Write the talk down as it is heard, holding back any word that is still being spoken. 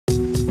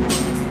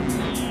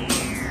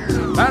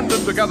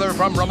Banded together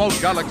from remote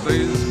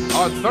galaxies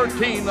are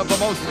 13 of the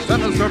most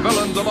sinister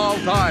villains of all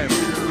time,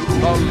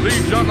 the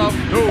Legion of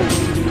Doom.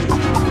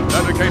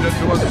 Dedicated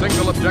to a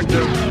single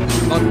objective,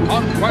 the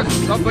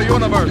conquest of the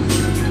universe.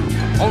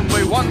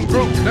 Only one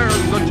group dares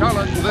to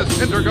challenge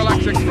this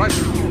intergalactic threat,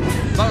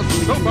 the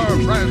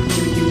Super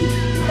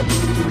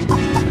Friends.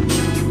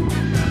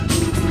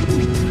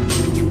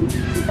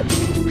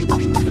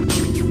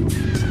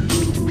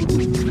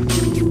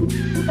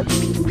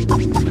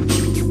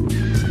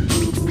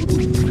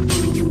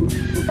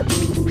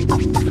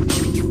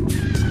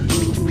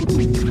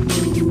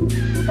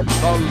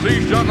 The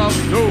Legion of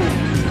Doom.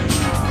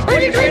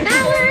 Unitary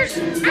powers,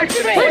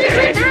 activate!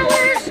 Unitary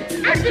powers,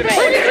 activate!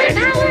 Unitary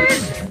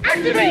powers,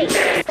 activate!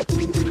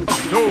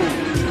 Doom.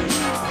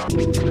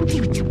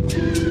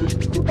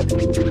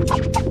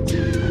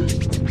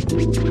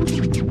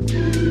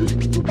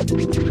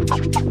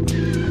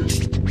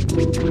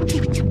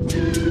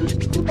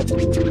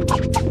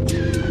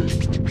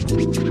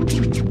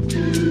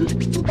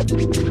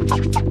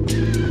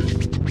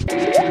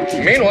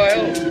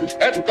 Meanwhile,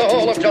 at the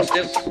Hall of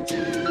Justice,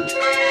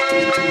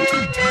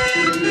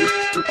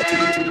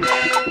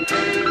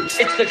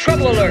 It's the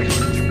trouble alert.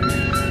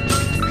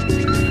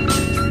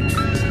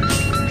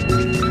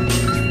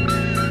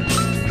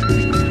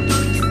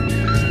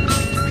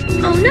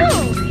 Oh no!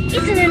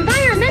 It's an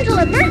environmental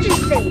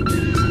emergency!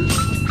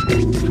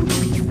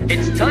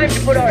 It's time to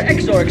put our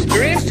XOR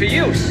experience to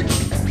use.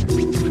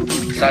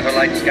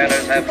 satellite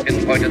scanners have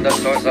pinpointed the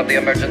source of the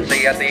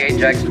emergency at the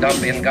Ajax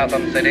dump in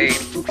Gotham City.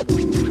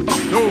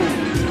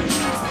 Doom.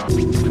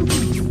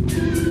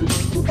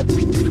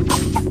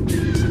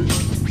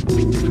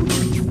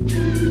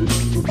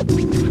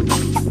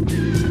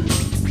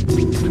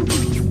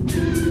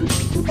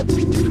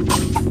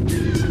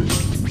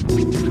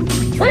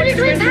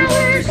 Unitary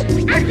powers,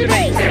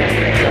 activate!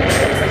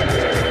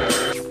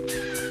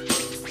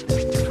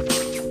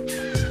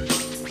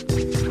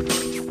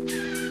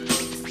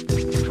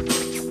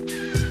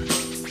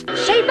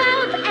 Shape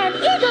of an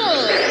eagle!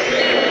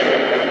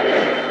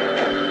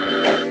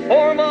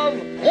 Form of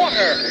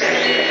water.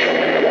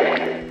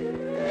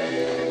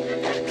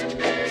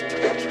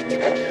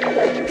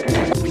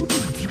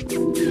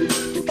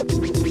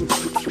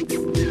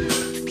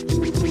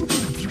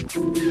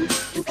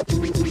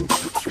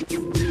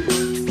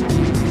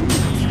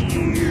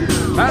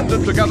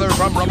 Banded together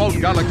from remote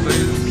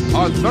galaxies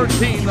are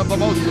 13 of the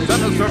most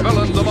sinister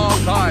villains of all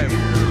time,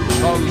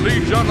 the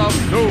Legion of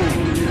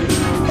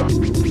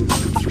Doom.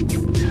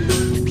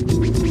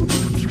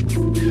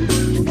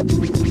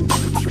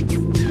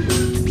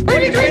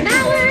 Unitary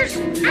powers,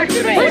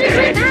 activate!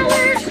 Unitary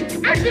powers,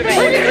 activate!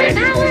 Unitary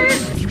powers!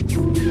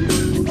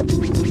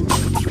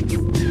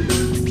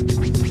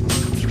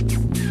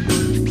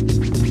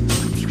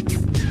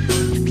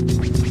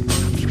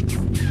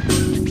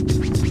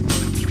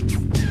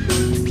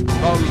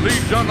 The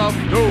Legion of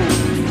Doom.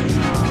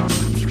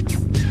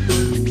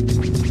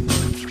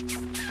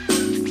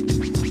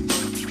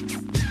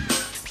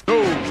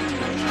 Doom.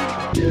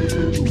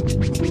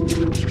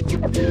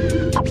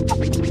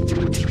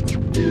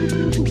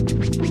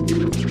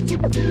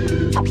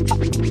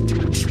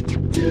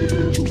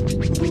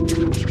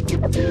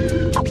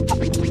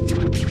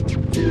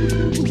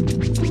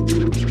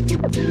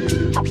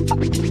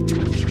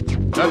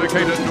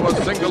 Dedicated to a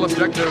single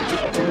objective,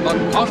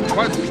 the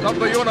conquest of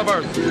the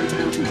universe.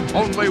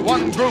 Only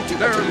one group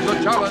dares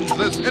to challenge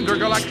this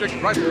intergalactic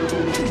threat,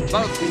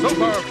 the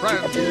Super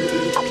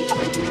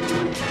Friends.